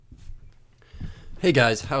Hey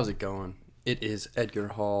guys, how's it going? It is Edgar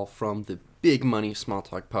Hall from the Big Money Small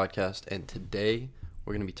Talk podcast, and today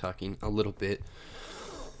we're going to be talking a little bit.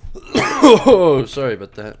 Oh, sorry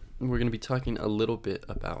about that. We're going to be talking a little bit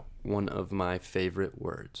about one of my favorite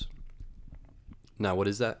words. Now, what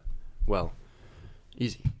is that? Well,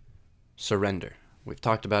 easy. Surrender. We've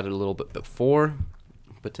talked about it a little bit before,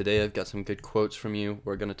 but today I've got some good quotes from you.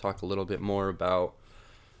 We're going to talk a little bit more about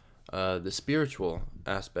the spiritual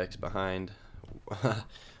aspects behind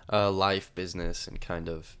life, business, and kind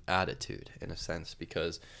of attitude in a sense,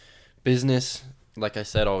 because business, like I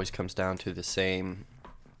said, always comes down to the same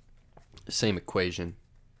equation,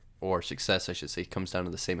 or success, I should say, comes down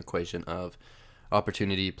to the same equation of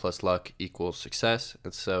opportunity plus luck equals success.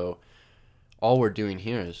 And so all we're doing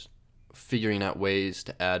here is figuring out ways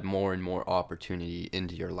to add more and more opportunity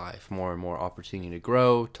into your life, more and more opportunity to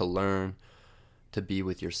grow, to learn, to be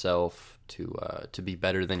with yourself, to be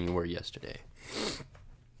better than you were yesterday.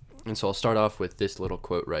 And so I'll start off with this little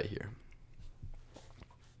quote right here.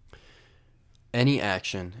 Any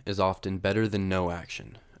action is often better than no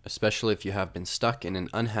action, especially if you have been stuck in an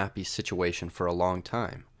unhappy situation for a long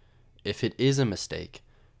time. If it is a mistake,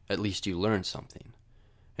 at least you learn something,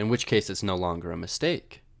 in which case it's no longer a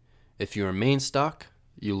mistake. If you remain stuck,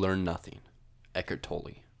 you learn nothing. Eckhart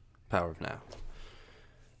Tolle, Power of Now.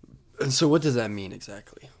 And so what does that mean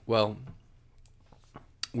exactly? Well,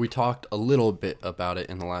 we talked a little bit about it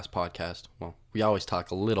in the last podcast. Well, we always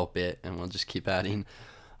talk a little bit, and we'll just keep adding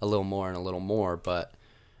a little more and a little more. But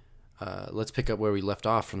let's pick up where we left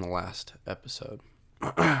off from the last episode.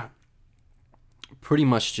 Pretty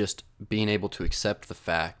much just being able to accept the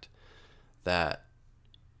fact that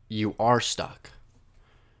you are stuck,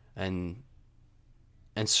 and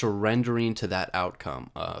surrendering to that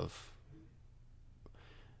outcome of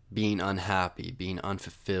being unhappy, being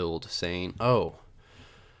unfulfilled, saying, oh,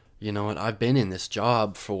 you know what, I've been in this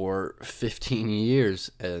job for 15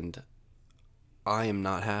 years and I am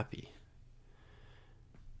not happy.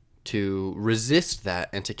 To resist that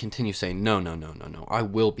and to continue saying, no, I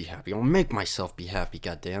will be happy. I'll make myself be happy,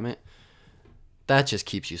 goddammit. That just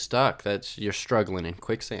keeps you stuck. You're struggling in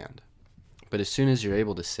quicksand. But as soon as you're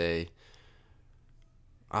able to say,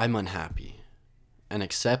 I'm unhappy, and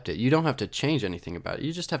accept it, you don't have to change anything about it.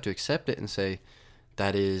 You just have to accept it and say,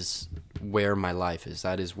 that is where my life is.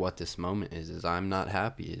 That is what this moment is I'm not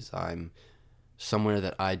happy, is I'm somewhere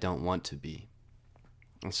that I don't want to be.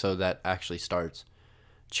 And so that actually starts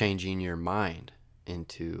changing your mind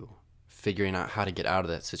into figuring out how to get out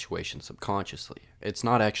of that situation subconsciously. It's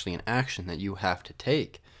not actually an action that you have to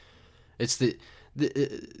take. It's the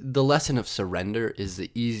lesson of surrender is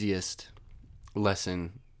the easiest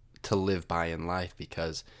lesson to live by in life,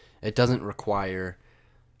 because it doesn't require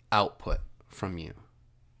output from you.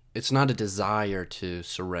 It's not a desire to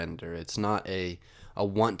surrender. It's not a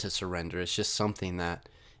want to surrender. It's just something that,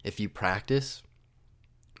 if you practice,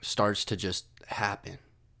 starts to just happen.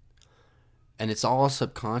 And it's all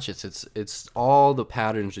subconscious. It's all the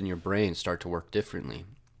patterns in your brain start to work differently.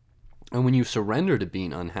 And when you surrender to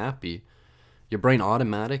being unhappy, your brain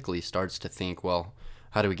automatically starts to think, well,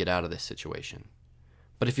 how do we get out of this situation?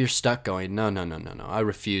 But if you're stuck going, no, I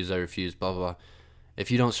refuse, blah, blah, blah.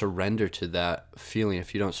 If you don't surrender to that feeling,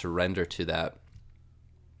 if you don't surrender to that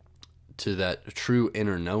true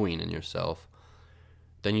inner knowing in yourself,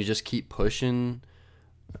 then you just keep pushing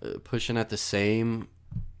at the same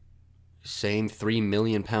 3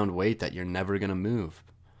 million pound weight that you're never going to move.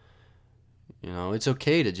 You know, it's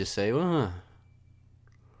okay to just say, well,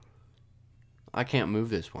 I can't move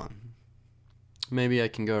this one. Maybe I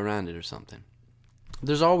can go around it or something.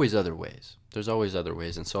 There's always other ways.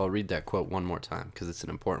 And so I'll read that quote one more time because it's an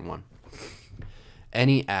important one.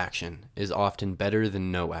 Any action is often better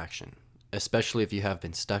than no action, especially if you have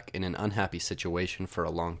been stuck in an unhappy situation for a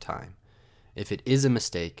long time. If it is a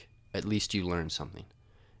mistake, at least you learn something,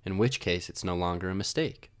 in which case it's no longer a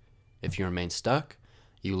mistake. If you remain stuck,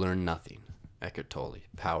 you learn nothing. Eckhart Tolle,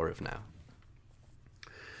 Power of Now.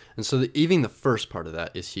 And so even the first part of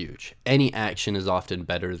that is huge. Any action is often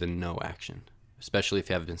better than no action, especially if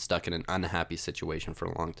you have been stuck in an unhappy situation for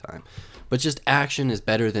a long time. But just action is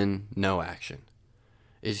better than no action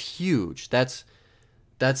is huge. That's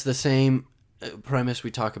the same premise we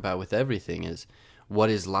talk about with everything, is what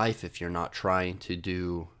is life if you're not trying to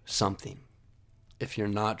do something? If you're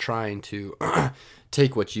not trying to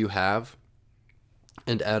take what you have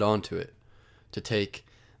and add on to it, to take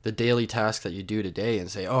the daily task that you do today and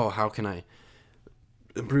say, oh, how can I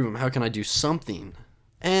improve them? How can I do something?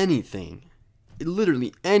 Anything.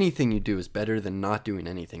 Literally anything you do is better than not doing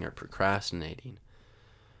anything or procrastinating.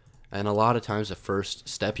 And a lot of times the first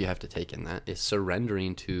step you have to take in that is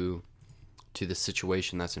surrendering to to the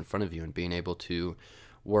situation that's in front of you and being able to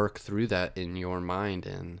work through that in your mind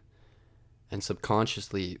and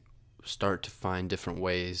subconsciously start to find different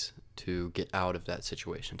ways to get out of that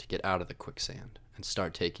situation, to get out of the quicksand, and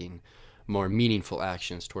start taking more meaningful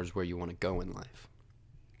actions towards where you want to go in life.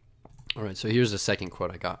 All right, so here's the second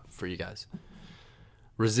quote I got for you guys.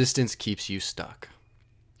 Resistance keeps you stuck.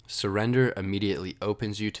 Surrender immediately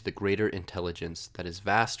opens you to the greater intelligence that is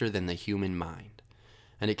vaster than the human mind,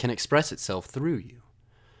 and it can express itself through you.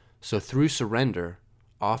 So through surrender,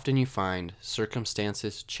 often you find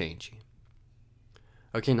circumstances changing.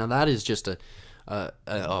 Okay, now that is just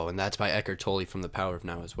and that's by Eckhart Tolle from The Power of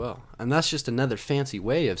Now as well. And that's just another fancy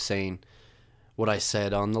way of saying what I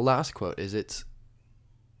said on the last quote, it's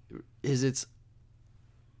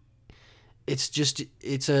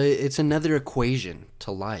another equation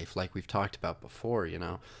to life, like we've talked about before,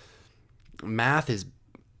 Math is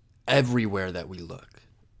everywhere that we look.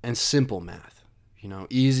 And simple math,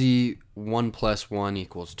 easy 1 + 1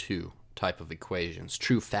 = 2 type of equations,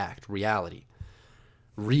 true fact, reality,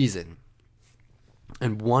 reason.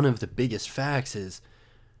 And one of the biggest facts is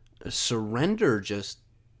surrender just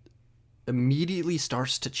immediately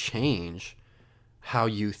starts to change how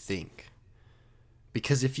you think.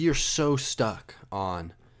 Because if you're so stuck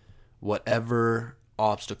on whatever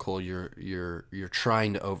obstacle you're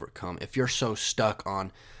trying to overcome, if you're so stuck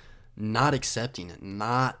on not accepting it,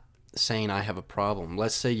 not saying I have a problem,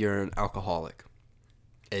 let's say you're an alcoholic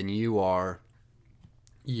and you are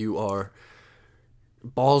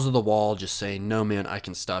balls of the wall just saying, no man, I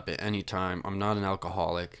can stop it anytime, I'm not an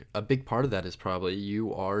alcoholic. A big part of that is probably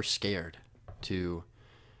you are scared to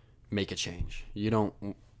make a change. You don't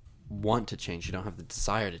want to change. You don't have the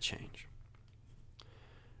desire to change.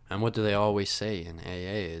 And what do they always say in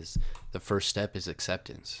AA is the first step is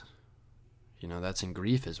acceptance. That's in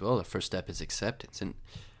grief as well. The first step is acceptance.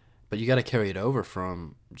 But you got to carry it over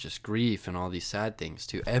from just grief and all these sad things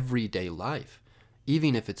to everyday life.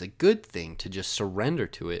 Even if it's a good thing, to just surrender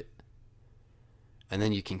to it. And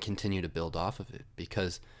then you can continue to build off of it.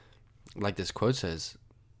 Because like this quote says,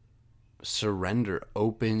 surrender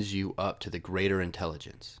opens you up to the greater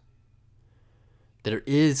intelligence. There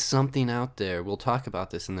is something out there. We'll talk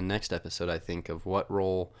about this in the next episode, I think, of what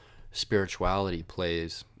role spirituality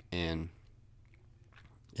plays in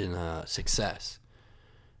success,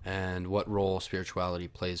 and what role spirituality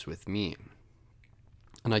plays with me.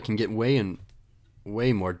 And I can get way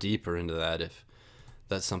more deeper into that if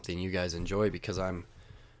that's something you guys enjoy, because I'm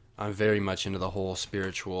very much into the whole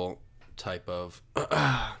spiritual type of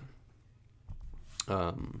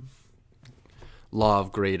law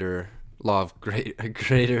of greater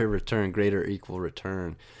return, greater equal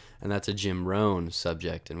return. And that's a Jim Rohn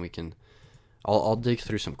subject, and I'll dig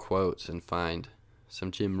through some quotes and find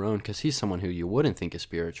some Jim Rohn, because he's someone who you wouldn't think is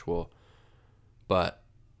spiritual, but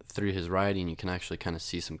through his writing you can actually kind of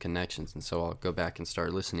see some connections. And so I'll go back and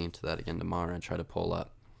start listening to that again tomorrow and try to pull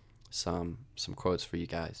up some quotes for you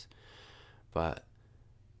guys. But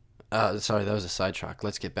sorry, that was a sidetrack.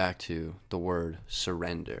 Let's get back to the word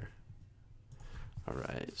surrender. All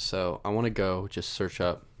right, so I want to go just search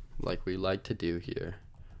up, like we like to do here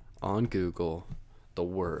on Google, the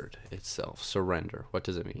word itself, surrender. What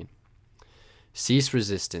does it mean? Cease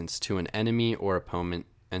resistance to an enemy or opponent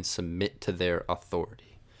and submit to their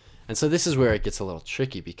authority. And so this is where it gets a little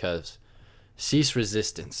tricky, because cease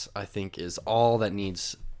resistance, I think, is all that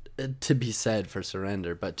needs to be said for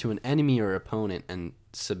surrender. But to an enemy or opponent and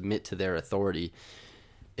submit to their authority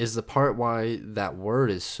is the part why that word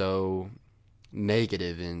is so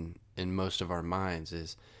negative in most of our minds,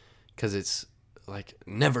 is because it's like,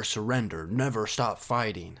 never surrender, never stop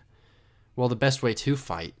fighting. Well, the best way to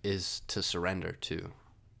fight is to surrender to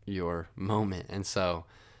your moment. And so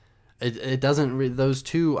it doesn't those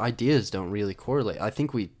two ideas don't really correlate. I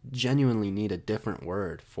think we genuinely need a different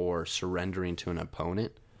word for surrendering to an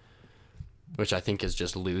opponent, which I think is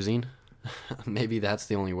just losing. Maybe that's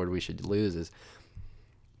the only word we should use, is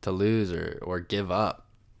to lose or give up,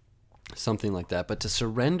 something like that. But to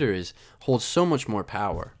surrender holds so much more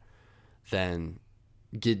power than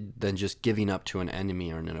just giving up to an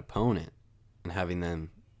enemy or an opponent and having them,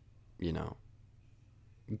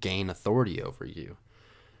 gain authority over you.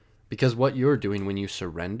 Because what you're doing when you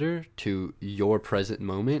surrender to your present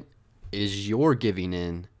moment is you're giving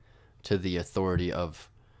in to the authority of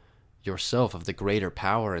yourself, of the greater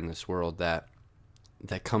power in this world that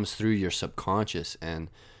comes through your subconscious and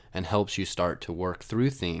helps you start to work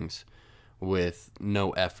through things with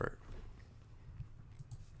no effort.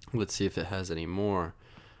 Let's see if it has any more.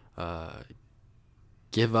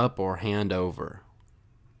 Give up or hand over,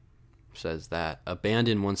 says that.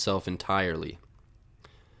 Abandon oneself entirely.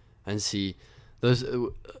 And see, those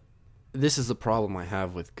this is the problem I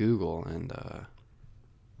have with Google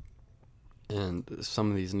and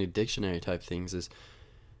some of these new dictionary type things is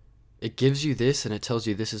it gives you this and it tells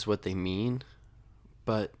you this is what they mean,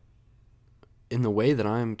 but in the way that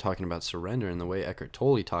I'm talking about surrender, in the way Eckhart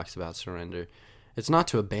Tolle talks about surrender, it's not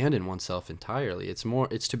to abandon oneself entirely.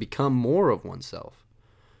 It's to become more of oneself.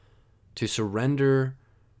 To surrender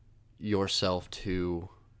yourself to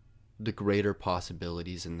the greater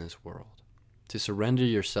possibilities in this world. To surrender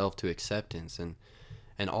yourself to acceptance and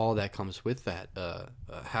all that comes with that,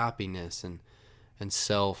 happiness and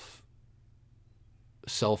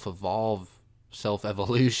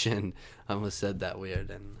self-evolution. I almost said that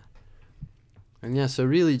weird. And yeah, so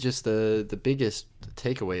really just the biggest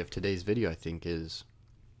takeaway of today's video, I think, is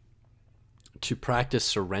to practice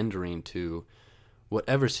surrendering to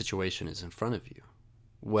whatever situation is in front of you.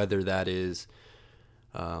 Whether that is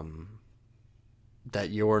that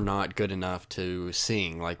you're not good enough to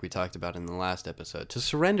sing, like we talked about in the last episode. To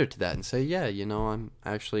surrender to that and say, yeah, I'm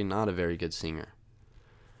actually not a very good singer.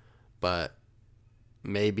 But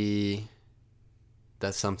maybe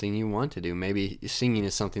that's something you want to do. Maybe singing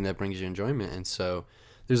is something that brings you enjoyment. And so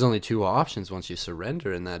there's only two options once you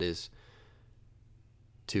surrender, and that is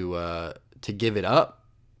to give it up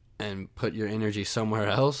and put your energy somewhere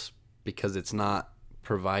else because it's not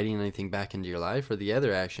providing anything back into your life, or the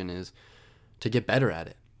other action is to get better at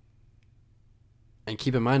it. And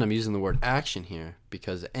keep in mind, I'm using the word action here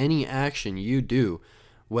because any action you do,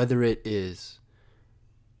 whether it is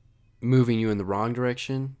moving you in the wrong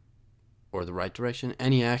direction or the right direction,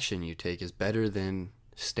 any action you take is better than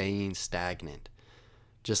staying stagnant.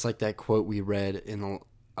 Just like that quote we read in the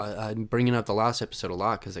I'm bringing up the last episode a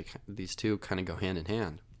lot because these two kind of go hand in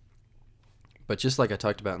hand. But just like I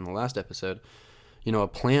talked about in the last episode, a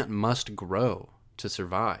plant must grow to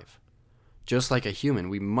survive. Just like a human,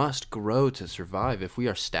 we must grow to survive. If we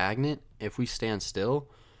are stagnant, if we stand still,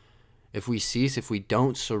 if we cease, if we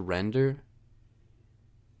don't surrender,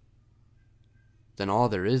 then all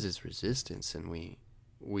there is resistance, and we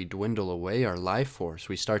dwindle away our life force.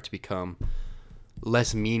 We start to become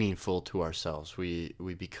less meaningful to ourselves. We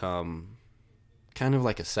become kind of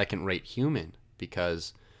like a second-rate human,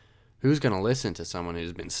 because who's going to listen to someone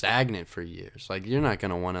who's been stagnant for years? Like, you're not going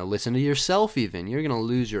to want to listen to yourself even. You're going to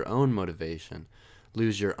lose your own motivation,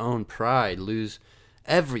 lose your own pride, lose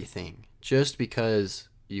everything just because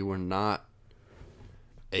you were not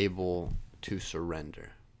able to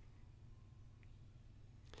surrender.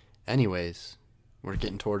 Anyways, we're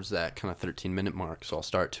getting towards that kind of 13-minute mark, so I'll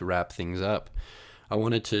start to wrap things up. I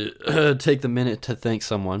wanted to take the minute to thank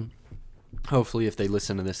someone. Hopefully, if they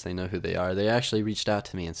listen to this, they know who they are. They actually reached out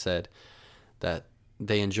to me and said that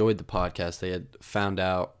they enjoyed the podcast. They had found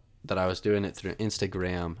out that I was doing it through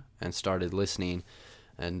Instagram and started listening.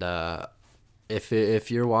 And if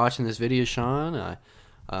you're watching this video, Sean,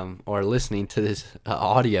 or listening to this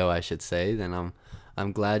audio, I should say, then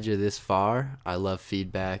I'm glad you're this far. I love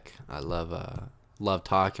feedback. I love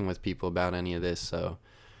talking with people about any of this. So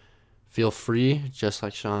feel free, just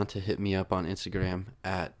like Sean, to hit me up on Instagram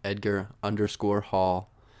at Edgar_Hall.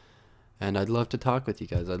 And I'd love to talk with you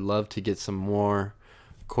guys. I'd love to get some more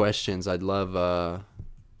questions. I'd love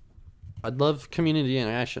community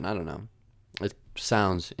interaction. I don't know. It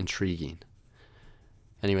sounds intriguing.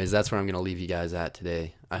 Anyways, that's where I'm going to leave you guys at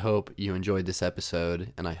today. I hope you enjoyed this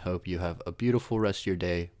episode, and I hope you have a beautiful rest of your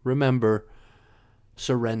day. Remember,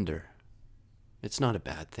 surrender. It's not a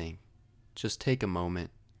bad thing. Just take a moment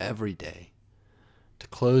every day to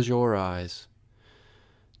close your eyes,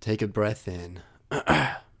 take a breath in,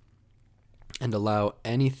 and allow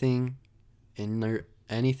anything in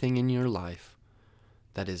your life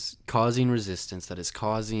that is causing resistance, that is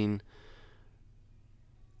causing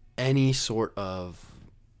any sort of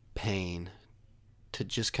pain, to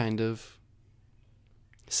just kind of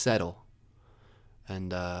settle.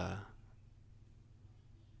 And yeah,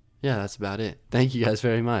 that's about it. Thank you guys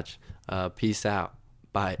very much. Peace out.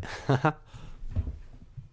 Bye.